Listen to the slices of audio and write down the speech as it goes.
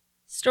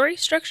Story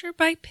structure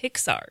by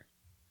Pixar.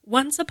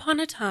 Once upon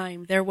a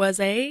time, there was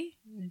a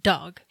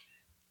Dog.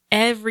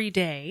 every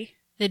day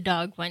The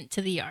dog went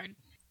to the yard.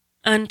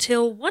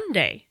 until one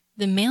day.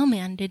 The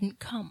mailman didn't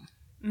come.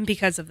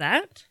 Because of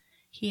that,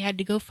 He had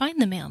to go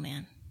find the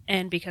mailman.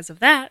 and because of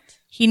that,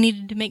 He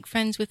needed to make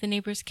friends with the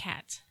neighbor's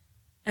cat.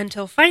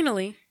 until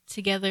finally,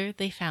 Together,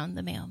 they found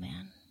the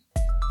mailman.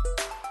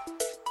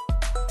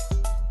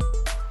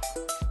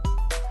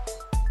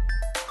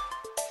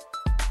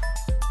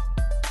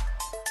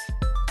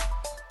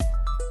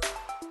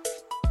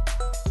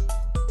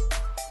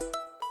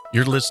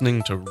 You're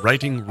listening to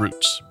Writing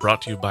Roots,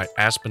 brought to you by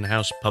Aspen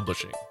House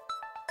Publishing.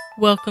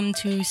 Welcome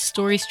to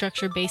Story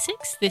Structure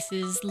Basics. This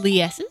is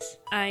Lee S's.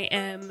 I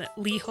am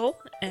Lee Hull,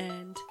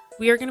 and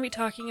we are going to be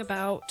talking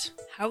about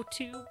how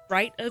to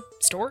write a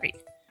story.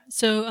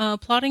 So,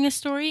 plotting a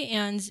story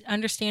and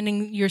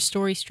understanding your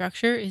story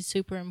structure is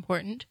super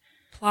important.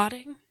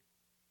 Plotting?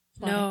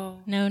 No.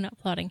 No, not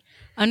plotting.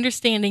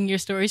 Understanding your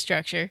story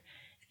structure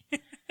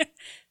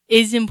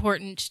is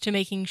important to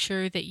making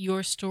sure that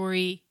your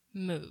story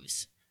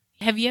moves.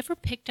 Have you ever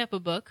picked up a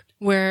book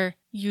where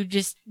you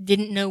just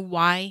didn't know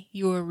why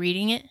you were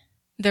reading it?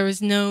 There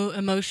was no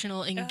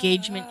emotional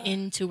engagement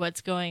into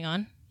what's going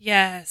on.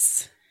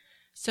 Yes.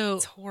 So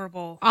It's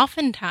horrible.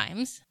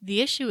 oftentimes, the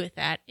issue with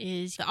that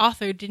is the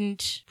author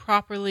didn't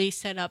properly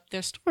set up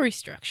their story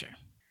structure.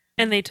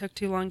 And they took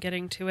too long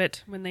getting to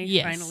it when they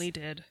Yes. finally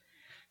did.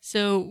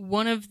 So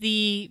one of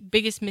the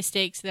biggest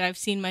mistakes that I've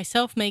seen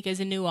myself make as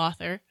a new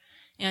author,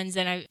 and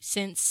that I've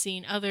since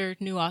seen other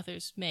new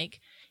authors make,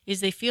 is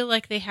they feel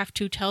like they have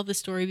to tell the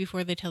story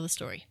before they tell the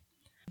story.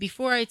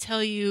 Before I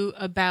tell you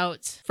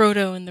about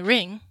Frodo and the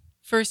ring,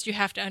 first you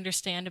have to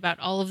understand about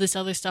all of this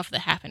other stuff that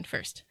happened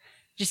first.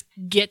 Just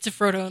get to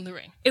Frodo and the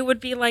ring. It would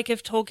be like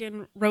if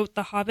Tolkien wrote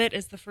The Hobbit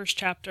as the first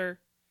chapter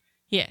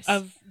Yes.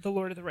 of The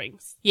Lord of the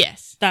Rings.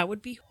 Yes. That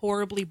would be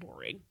horribly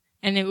boring.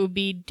 And it would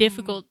be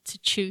difficult to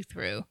chew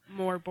through.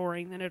 More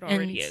boring than it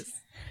already And- is.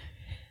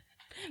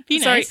 Be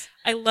Sorry, nice.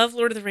 I love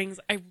Lord of the Rings.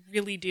 I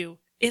really do.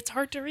 It's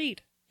hard to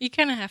read. You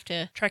kind of have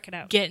to Check it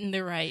out. get in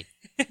the right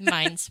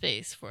mind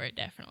space for it,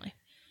 definitely.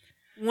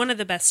 One of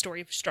the best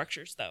story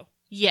structures, though.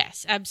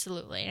 Yes,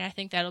 absolutely. And I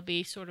think that'll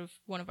be sort of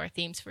one of our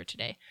themes for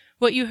today.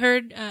 What you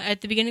heard at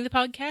the beginning of the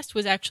podcast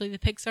was actually the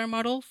Pixar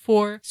model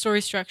for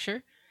story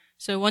structure.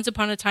 So once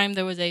upon a time,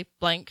 there was a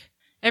blank,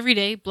 every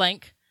day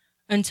blank,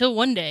 until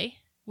one day,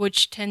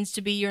 which tends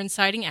to be your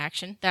inciting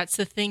action. That's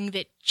the thing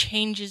that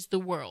changes the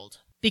world.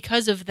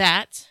 Because of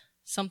that,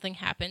 something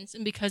happens.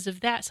 And because of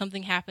that,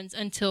 something happens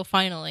until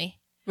finally,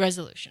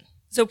 resolution.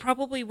 So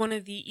probably one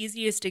of the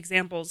easiest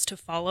examples to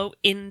follow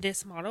in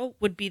this model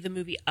would be the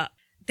movie Up.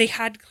 They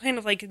had kind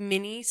of like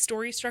mini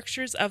story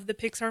structures of the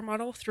Pixar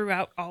model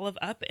throughout all of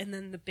Up and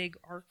then the big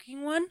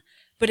arcing one,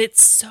 but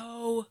it's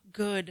so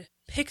good.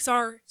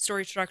 Pixar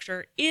story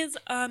structure is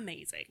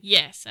amazing.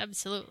 Yes,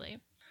 absolutely.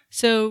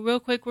 So real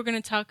quick, we're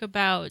going to talk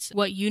about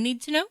what you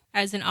need to know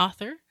as an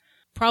author.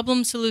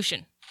 Problem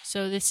solution.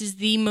 So this is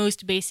the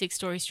most basic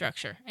story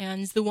structure,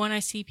 and it's the one I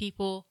see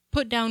people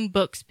put down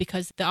books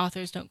because the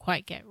authors don't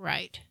quite get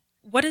right.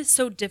 What is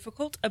so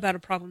difficult about a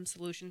problem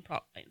solution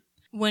problem?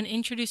 When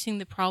introducing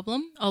the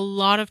problem, a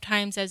lot of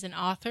times as an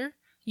author,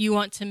 you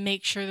want to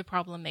make sure the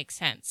problem makes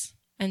sense.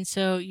 And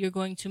so you're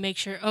going to make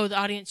sure, the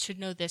audience should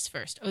know this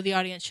first. The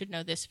audience should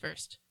know this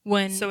first.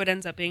 So it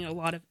ends up being a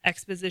lot of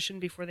exposition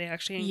before they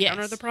actually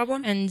encounter the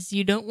problem? And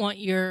you don't want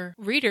your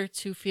reader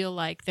to feel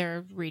like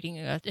they're reading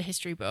a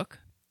history book.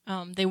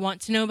 They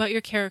want to know about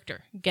your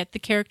character. Get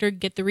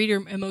the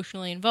reader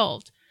emotionally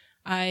involved.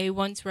 I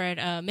once read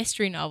a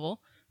mystery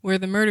novel where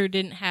the murder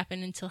didn't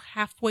happen until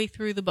halfway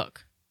through the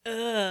book.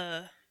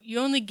 Ugh. You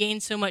only gain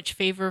so much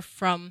favor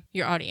from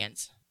your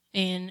audience.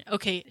 And,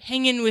 okay,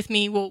 hang in with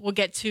me. We'll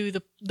get to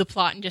the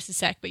plot in just a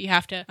sec, but you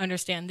have to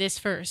understand this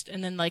first.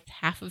 And then, like,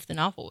 half of the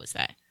novel was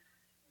that.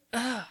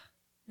 Ugh.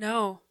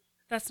 No,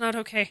 that's not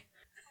okay.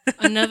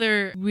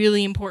 Another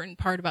really important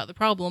part about the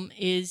problem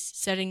is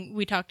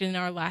we talked in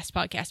our last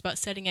podcast about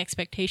setting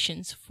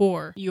expectations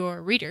for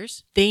your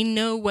readers. They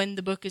know when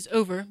the book is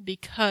over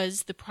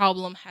because the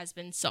problem has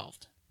been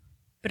solved.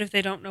 But if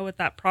they don't know what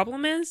that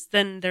problem is,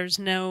 then there's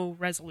no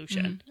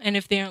resolution. Mm-hmm. And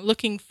if they aren't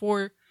looking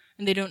for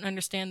and they don't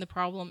understand the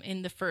problem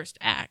in the first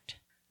act,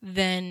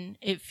 then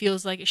it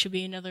feels like it should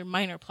be another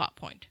minor plot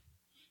point.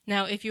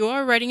 Now, if you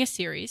are writing a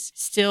series,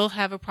 still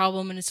have a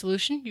problem and a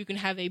solution. You can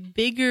have a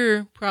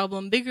bigger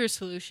problem, bigger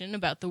solution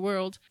about the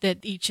world that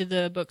each of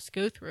the books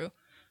go through.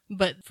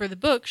 But for the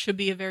book, should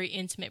be a very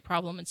intimate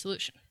problem and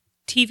solution.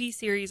 TV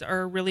series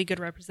are a really good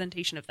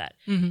representation of that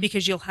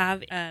because you'll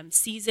have a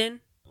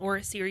season or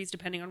a series,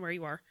 depending on where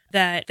you are,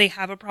 that they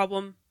have a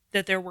problem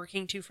that they're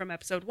working to from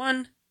episode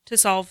 1 to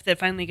solve that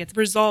finally gets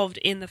resolved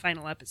in the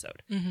final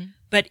episode. Mm-hmm.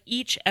 But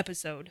each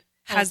episode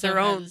has their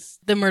own...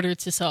 the murder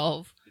to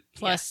solve.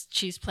 Plus,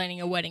 she's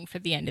planning a wedding for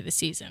the end of the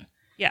season.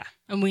 Yeah.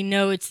 And we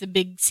know it's the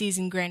big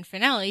season grand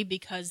finale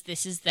because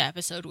this is the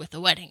episode with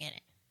the wedding in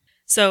it.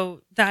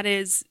 So that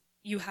is,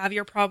 you have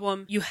your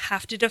problem. You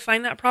have to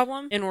define that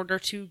problem in order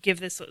to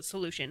give this a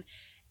solution.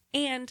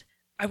 And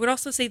I would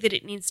also say that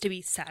it needs to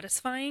be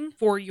satisfying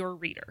for your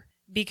reader.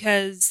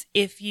 Because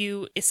if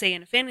you, say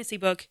in a fantasy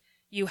book,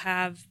 you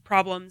have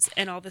problems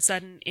and all of a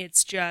sudden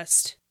it's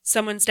just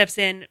someone steps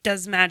in,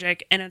 does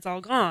magic, and it's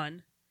all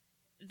gone.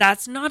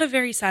 That's not a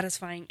very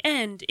satisfying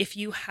end if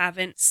you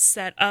haven't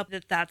set up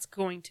that that's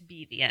going to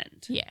be the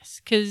end.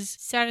 Yes, because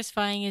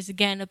satisfying is,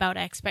 again, about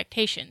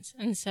expectations.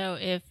 And so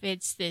if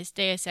it's this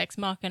Deus Ex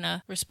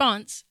Machina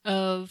response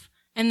of,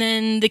 and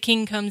then the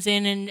king comes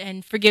in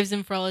and forgives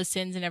him for all his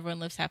sins and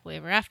everyone lives happily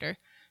ever after,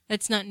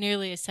 that's not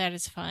nearly as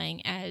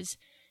satisfying as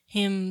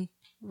him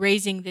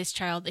raising this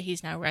child that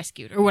he's now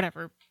rescued, or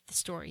whatever the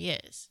story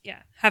is.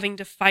 Yeah, having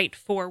to fight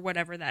for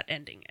whatever that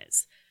ending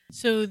is.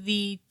 So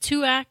the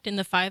 2-act and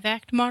the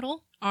 5-act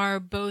model are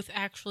both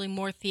actually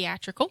more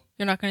theatrical.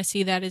 You're not going to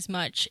see that as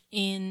much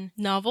in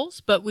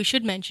novels, but we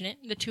should mention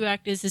it. The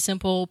 2-act is a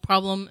simple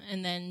problem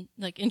and then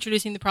like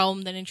introducing the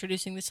problem, then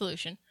introducing the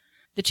solution.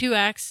 The 2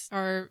 acts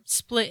are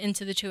split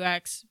into the 2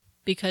 acts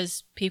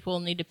because people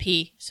need to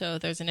pee, so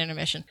there's an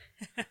intermission.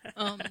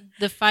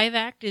 The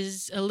 5-act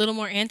is a little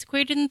more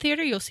antiquated in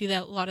theater. You'll see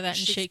that a lot of that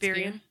in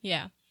Shakespeare.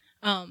 Yeah.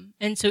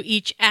 And so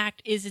each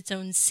act is its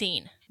own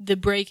scene. The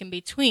break in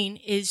between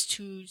is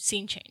to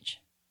scene change.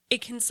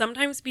 It can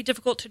sometimes be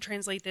difficult to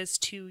translate this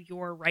to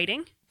your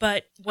writing,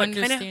 but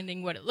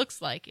understanding what it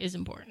looks like is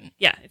important.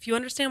 Yeah, if you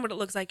understand what it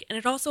looks like, and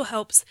it also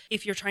helps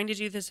if you're trying to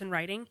do this in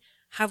writing,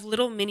 have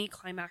little mini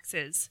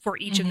climaxes for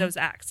each of those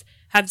acts.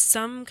 Have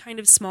some kind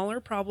of smaller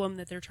problem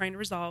that they're trying to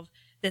resolve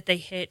that they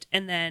hit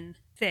and then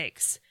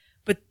fix,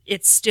 but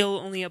it's still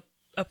only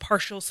a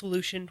partial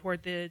solution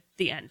toward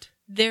the end.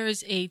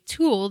 There's a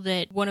tool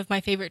that one of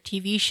my favorite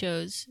TV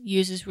shows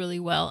uses really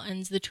well,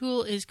 and the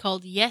tool is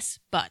called Yes,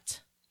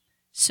 But.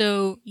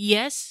 So,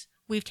 yes,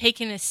 we've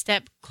taken a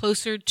step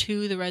closer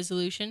to the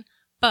resolution,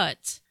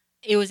 but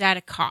it was at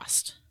a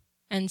cost.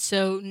 And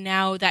so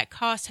now that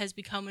cost has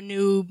become a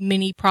new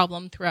mini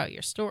problem throughout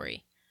your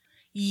story.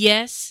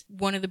 Yes,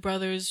 one of the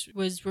brothers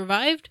was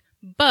revived,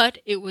 but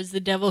it was the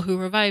devil who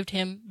revived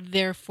him,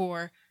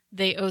 therefore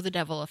they owe the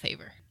devil a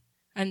favor.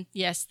 And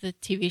yes, the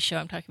TV show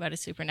I'm talking about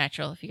is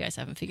Supernatural, if you guys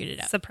haven't figured it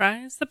out.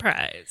 Surprise,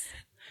 surprise.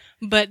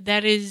 But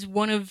that is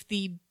one of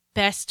the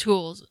best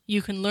tools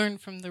you can learn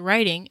from the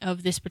writing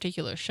of this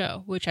particular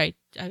show, which I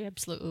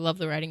absolutely love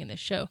the writing in this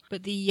show.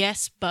 But the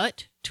yes,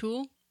 but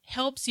tool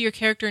helps your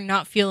character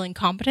not feel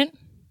incompetent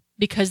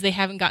because they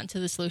haven't gotten to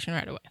the solution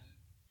right away.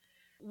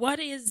 What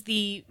is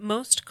the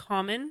most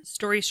common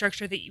story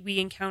structure that we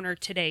encounter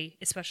today,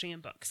 especially in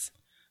books?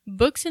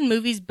 Books and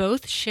movies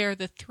both share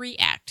the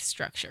 3-act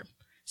structure.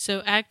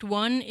 So Act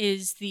 1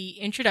 is the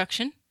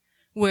introduction,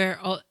 where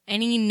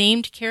any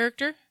named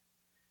character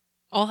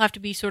all have to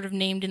be sort of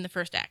named in the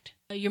first act.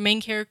 Your main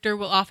character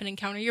will often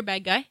encounter your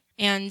bad guy,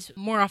 and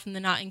more often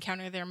than not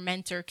encounter their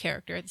mentor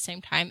character at the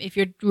same time if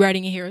you're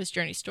writing a hero's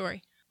journey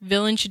story.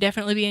 Villain should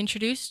definitely be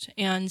introduced,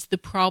 and the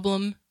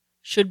problem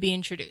should be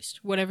introduced.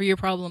 Whatever your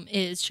problem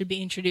is should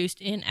be introduced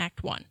in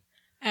Act 1.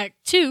 Act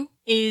 2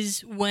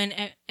 is when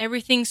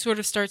everything sort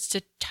of starts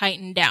to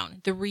tighten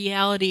down. The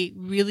reality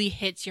really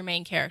hits your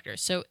main character.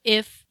 So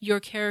if your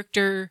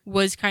character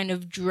was kind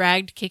of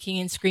dragged kicking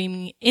and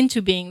screaming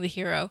into being the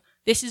hero,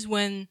 this is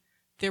when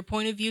their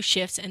point of view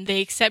shifts and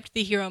they accept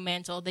the hero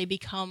mantle. They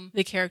become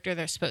the character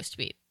they're supposed to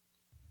be.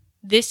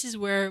 This is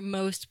where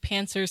most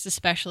pantsers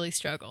especially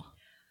struggle.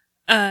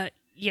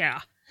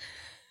 Yeah.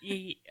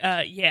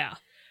 Yeah.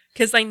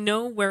 Because I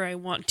know where I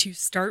want to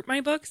start my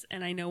books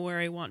and I know where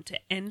I want to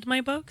end my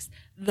books.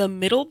 The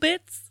middle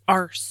bits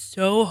are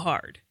so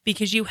hard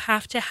because you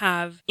have to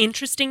have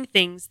interesting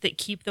things that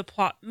keep the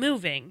plot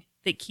moving,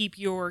 that keep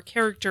your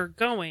character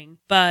going,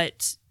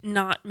 but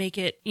not make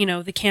it,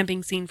 the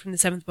camping scene from the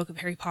 7th book of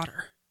Harry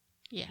Potter.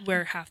 Yeah.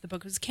 Where half the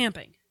book was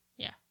camping.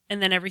 Yeah.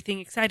 And then everything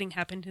exciting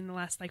happened in the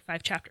last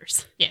 5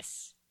 chapters.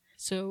 Yes.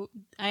 So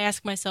I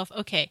ask myself,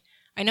 okay,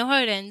 I know how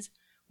it ends.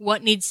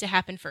 What needs to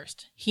happen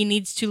first? He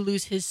needs to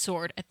lose his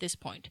sword at this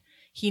point.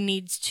 He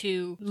needs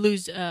to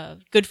lose a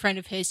good friend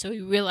of his so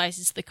he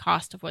realizes the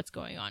cost of what's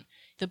going on.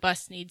 The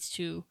bus needs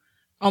to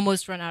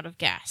almost run out of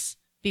gas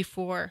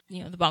before,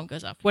 the bomb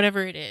goes off,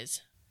 whatever it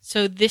is.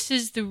 So this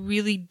is the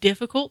really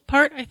difficult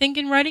part, I think,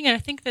 in writing, and I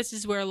think this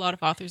is where a lot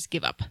of authors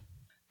give up.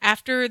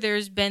 After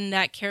there's been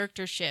that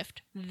character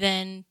shift,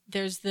 then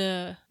there's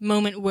the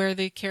moment where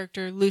the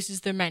character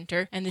loses their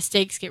mentor and the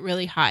stakes get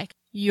really high.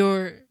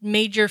 Your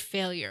major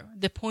failure,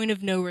 the point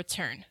of no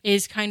return,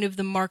 is kind of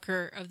the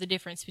marker of the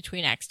difference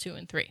between Acts 2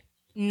 and 3.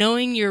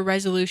 Knowing your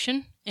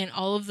resolution and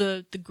all of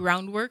the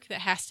groundwork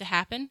that has to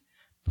happen,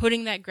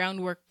 putting that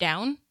groundwork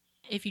down,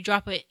 if you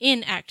drop it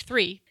in Act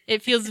 3,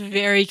 it feels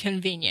very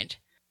convenient.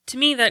 To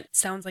me, that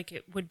sounds like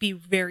it would be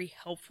very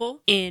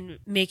helpful in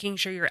making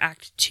sure your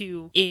Act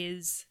 2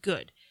 is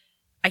good.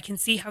 I can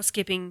see how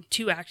skipping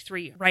to Act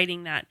 3,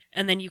 writing that,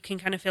 and then you can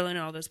kind of fill in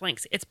all those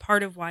blanks. It's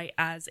part of why,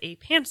 as a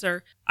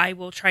pantser, I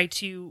will try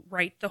to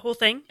write the whole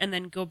thing and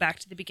then go back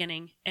to the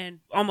beginning and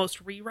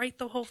almost rewrite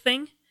the whole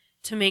thing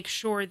to make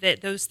sure that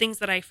those things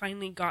that I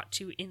finally got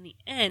to in the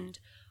end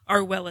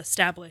are well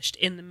established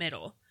in the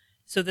middle.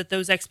 so that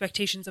those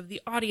expectations of the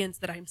audience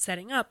that I'm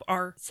setting up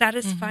are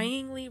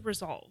satisfyingly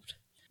resolved.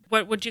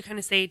 What would you kind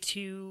of say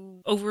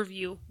to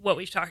overview what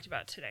we've talked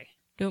about today?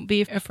 Don't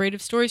be afraid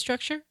of story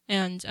structure.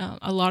 And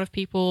a lot of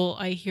people,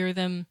 I hear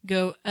them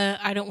go,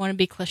 I don't want to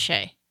be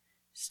cliche.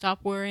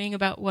 Stop worrying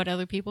about what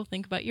other people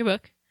think about your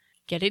book.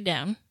 Get it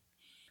down.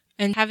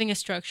 And having a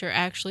structure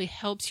actually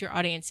helps your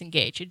audience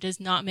engage. It does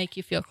not make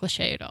you feel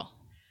cliche at all.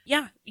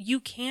 Yeah, you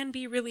can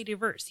be really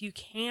diverse. You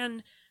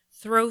can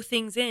throw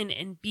things in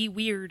and be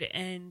weird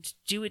and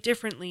do it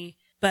differently.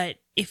 But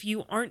if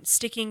you aren't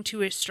sticking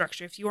to a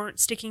structure, if you aren't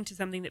sticking to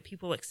something that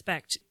people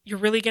expect, you're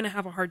really going to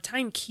have a hard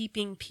time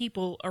keeping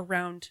people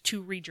around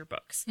to read your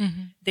books.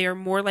 Mm-hmm. They are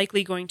more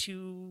likely going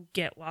to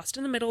get lost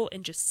in the middle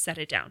and just set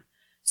it down.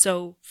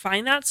 So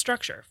find that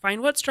structure.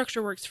 Find what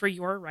structure works for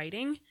your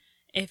writing.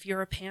 If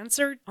you're a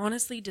pantser,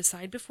 honestly,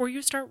 decide before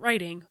you start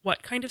writing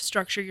what kind of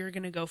structure you're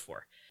going to go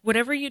for.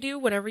 Whatever you do,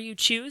 whatever you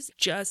choose,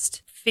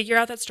 just figure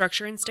out that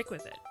structure and stick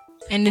with it.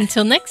 And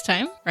until next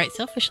time, write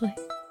selfishly.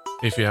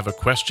 If you have a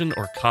question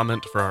or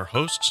comment for our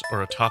hosts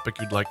or a topic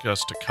you'd like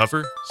us to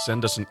cover,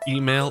 send us an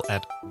email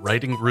at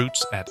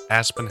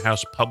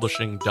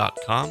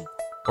writingroots@aspenhousepublishing.com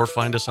or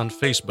find us on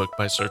Facebook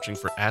by searching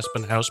for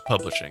Aspen House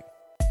Publishing.